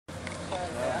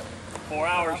4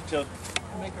 hours till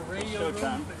make a radio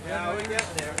showtime. room. Yeah, we get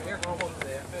there. We're almost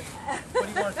there. What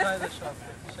do you want to tie this up?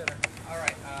 Center. All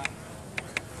right.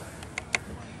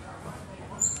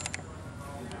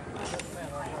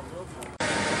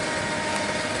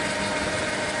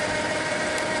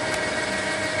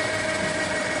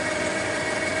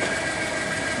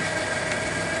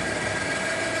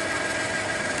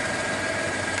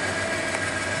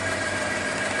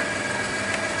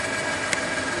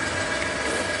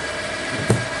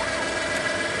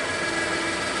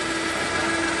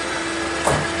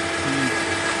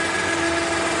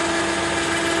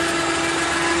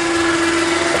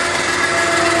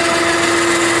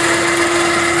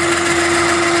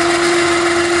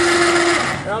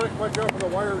 Watch out for the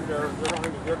wires there,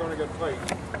 they're going to get tight.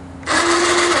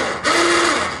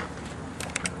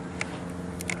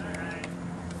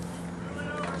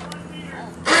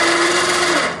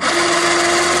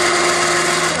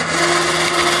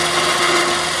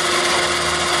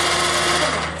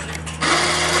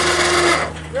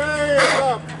 Yay, it's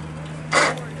up!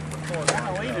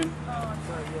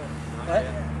 What?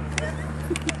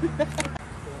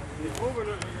 He's moving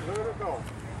it, let it go.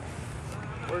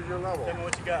 Where's your level? Tell me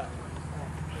what you got.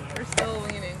 We're still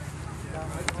leaning.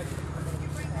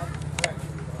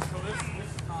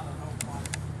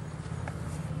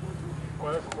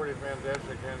 Well, that's a pretty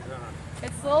fantastic antenna.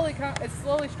 It's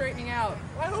slowly straightening out.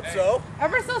 I hope so.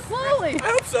 Ever so slowly.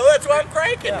 I hope so. That's why I'm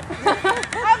cranking.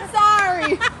 I'm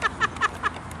sorry.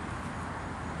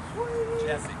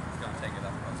 Jesse's gonna take it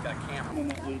up. It's got a camera.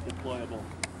 Permanently deployable.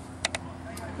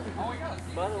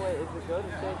 By the way, is the go to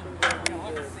station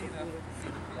going to be the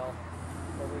no,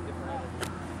 totally different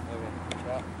energy. Okay,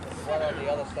 yeah. There's one on the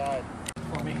other side.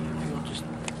 For me, you'll just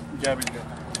Gabby go.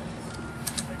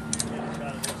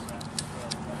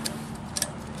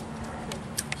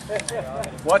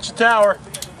 Watch the tower.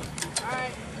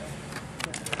 Alright.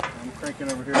 I'm cranking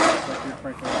over here just like you're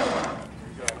cranking over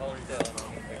there.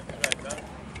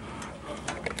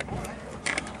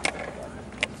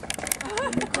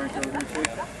 Let me crank over here too.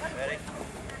 Ready?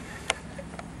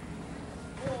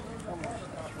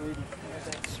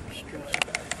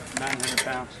 900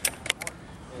 pounds.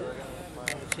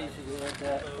 It's easy to do like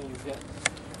that when you've got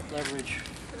leverage.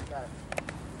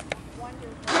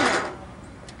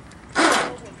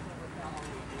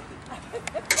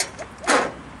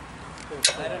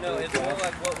 I don't know. It's more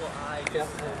like what will I do?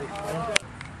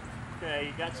 Okay,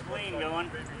 you got some lean going.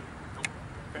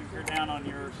 Crank her down on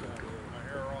yours.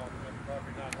 ARRL, that's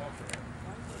probably not helpful.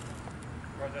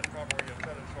 Because that's probably where you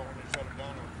set it, so when you shut it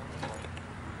down, it'll come in.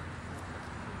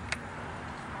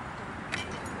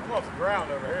 I'm off the ground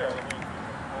over here.